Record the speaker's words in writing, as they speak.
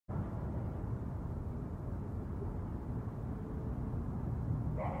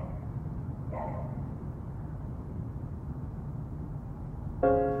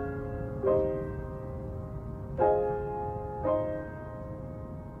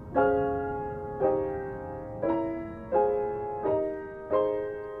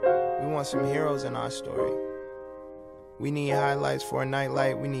want some heroes in our story. We need highlights for a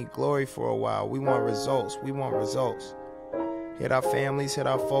nightlight. We need glory for a while. We want results. We want results. Hit our families, hit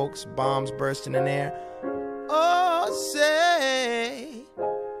our folks, bombs bursting in air. Oh, say,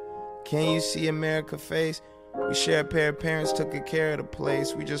 can you see America face? We share a pair of parents, took good care of the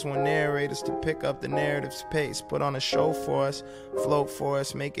place. We just want narrators to pick up the narrative's pace. Put on a show for us, float for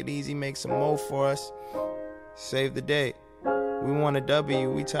us, make it easy, make some mo for us. Save the day. We want a W,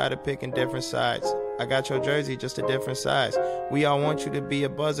 we tired of picking different sides. I got your jersey, just a different size. We all want you to be a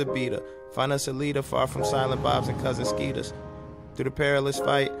buzzer beater. Find us a leader far from Silent Bobs and Cousin Skeeters. Through the perilous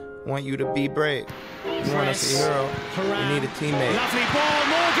fight, want you to be brave. You want us a hero, we need a teammate. Lovely ball,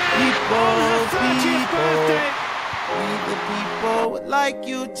 Morgan! We the people would like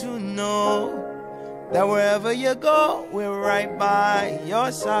you to know that wherever you go, we're right by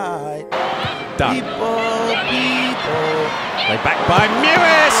your side. Done. People. They back by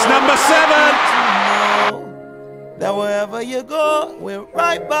Mewis, number 7. That wherever you go, we're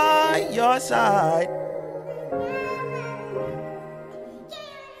right by your side.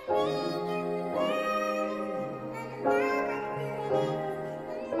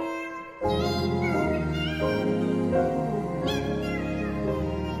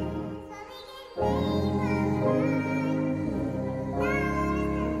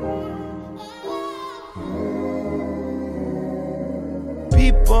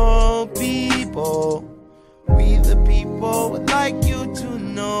 People, we the people would like you to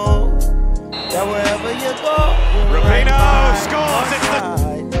know that wherever you go, Rapinoe right scores. It's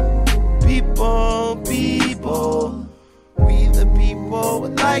the people, we the people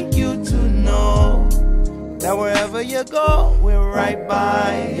would like you to know that wherever you go, we're right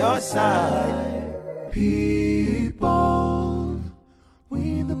by your side. People,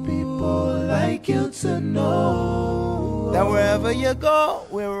 we the people like you to know that wherever you go,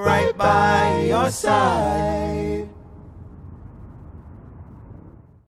 we're right by your side.